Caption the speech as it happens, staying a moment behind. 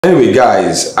Anyway,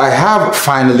 guys, I have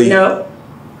finally...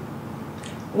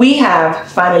 We have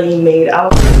finally made our...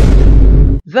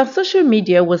 The social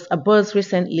media was abuzz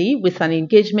recently with an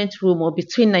engagement rumor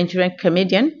between Nigerian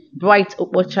comedian Bright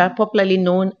Okpocha, popularly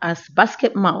known as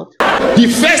BASKETMOUth. The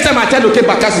first time I tell okay,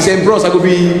 Bakas, he said, bros, I will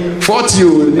be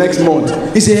 40 next month.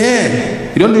 He said,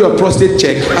 hey, you don't do your prostate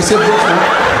check. I said, bros,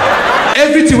 man.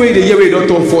 Everything where the year where you don't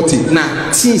turn 40.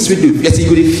 Now, things we do, yes, you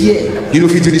go to fear. You don't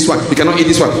fit do this one. You cannot eat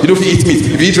this one. You don't fit eat meat.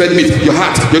 If you eat red meat, your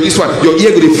heart, your this one, your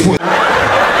ear go to food.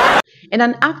 And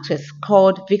an actress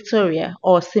called Victoria,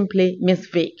 or simply Miss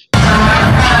Vic.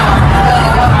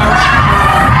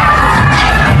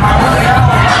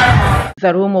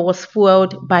 The rumor was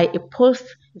fueled by a post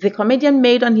the comedian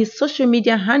made on his social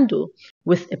media handle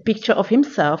with a picture of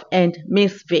himself and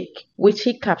Miss Vic, which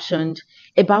he captioned,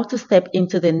 "About to step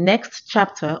into the next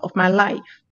chapter of my life."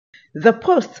 The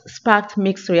post sparked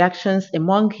mixed reactions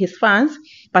among his fans,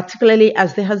 particularly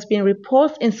as there has been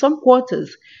reports in some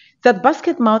quarters that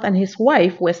BASKETMOUth and his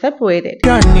wife were separated.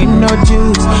 Don't need no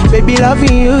juice, baby,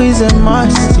 loving you is a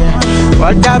must, yeah.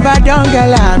 Whatever done,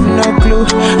 girl, I have no clue.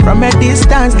 From a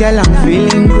distance, girl, I'm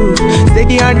feeling good.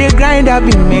 Steady on the grind, I've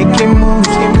been making moves,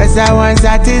 cause I want to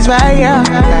satisfy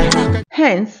you.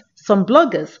 Hence, some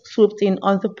bloggers swooped in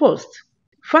on the post.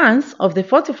 Fans of the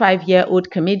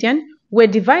 45-year-old comedian were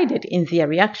divided in their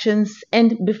reactions,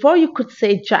 and before you could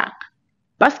say jack,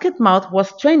 BASKETMOUth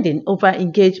was trending over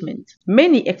engagement.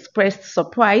 Many expressed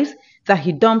surprise that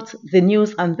he dumped the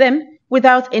news on them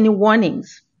without any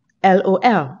warnings.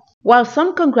 LOL. While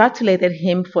some congratulated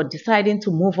him for deciding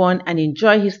to move on and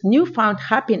enjoy his newfound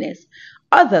happiness,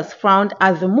 others frowned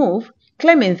at the move,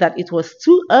 claiming that it was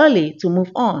too early to move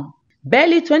on.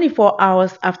 Barely 24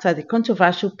 hours after the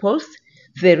controversial post,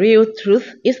 the real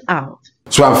truth is out.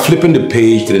 So I'm flipping the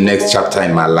page to the next chapter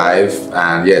in my life,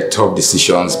 and yeah, tough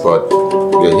decisions, but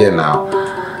we're here now.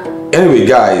 Anyway,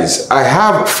 guys, I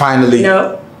have finally...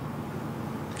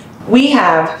 We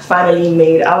have finally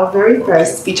made our very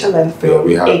first feature-length film,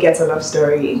 A Get a Love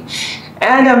Story.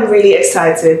 And I'm really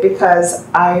excited because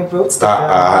I wrote the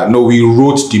film. No, we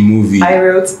wrote the movie. I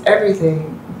wrote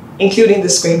everything, including the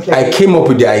screenplay. I came up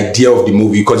with the idea of the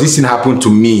movie because this thing happened to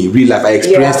me, real life. I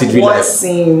experienced it real life.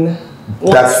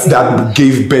 That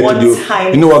gave birth to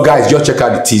the... You know what, guys? Just check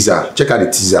out the teaser. Check out the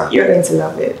teaser. You're going to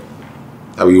love it.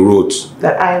 That we wrote.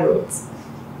 That I wrote.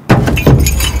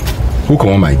 Who come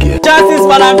on my gear? Chances,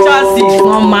 madam, chances.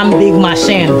 One man, big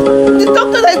machine. The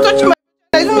doctor that touched my...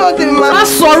 I don't know the man. I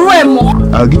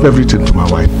sorrow. I'll give everything to my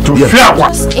wife.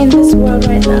 Just in this world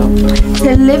right now,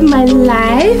 to live my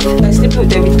life. I sleep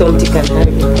with every Tom, Dick, and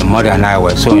Harry. My mother and I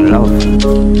were so in love.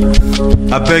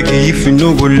 I beg you if you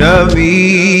no go love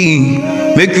me,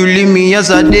 make you leave me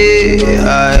yesterday.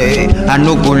 I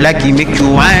no go like it, make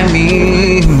you whine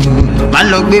me. My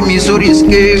love made me so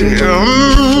risky.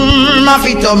 My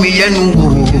feet on me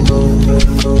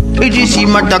it is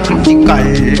matter critical.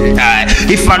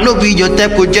 If I no be your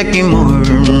type, go check him more.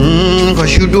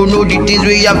 Cause you don't know the things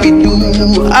we have to do.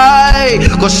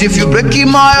 Cause if you break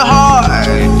my heart,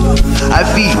 I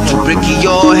feel to break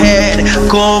your head.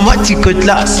 Come what you could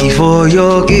last for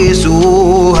your case.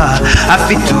 Oh, I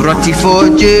feel to rot for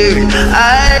jail. I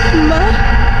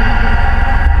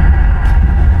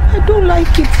don't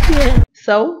like it here.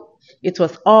 So, it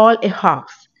was all a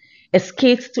hoax, a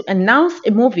skit to announce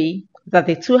a movie that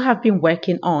the two have been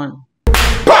working on.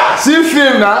 See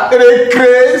film now, it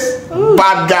craze.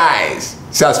 Bad guys.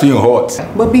 See, I feeling hot.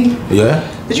 Bobby. Yeah?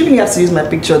 Did you really have to use my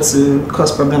picture to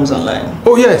cause problems online?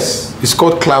 Oh yes, it's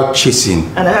called cloud chasing.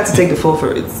 And I had to take the fall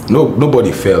for it. No,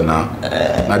 nobody fell now.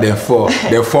 Now they're fall.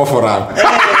 They're fall for that.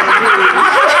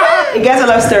 It Gets a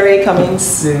Love Story coming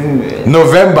soon.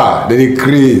 November, they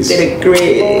craze.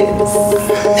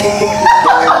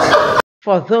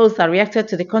 For those that reacted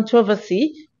to the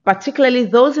controversy, particularly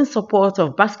those in support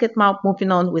of BASKETMOUth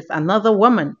moving on with another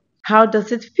woman, how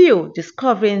does it feel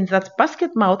discovering that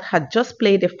BASKETMOUth had just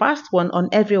played a fast one on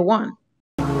everyone?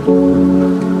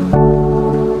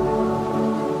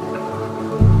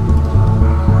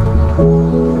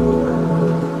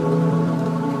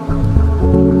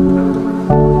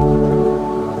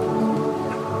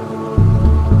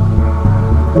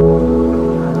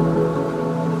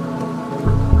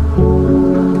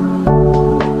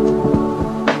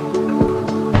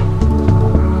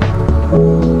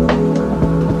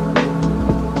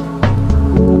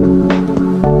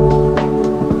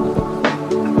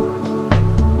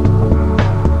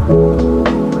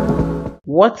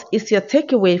 What is your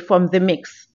takeaway from the mix?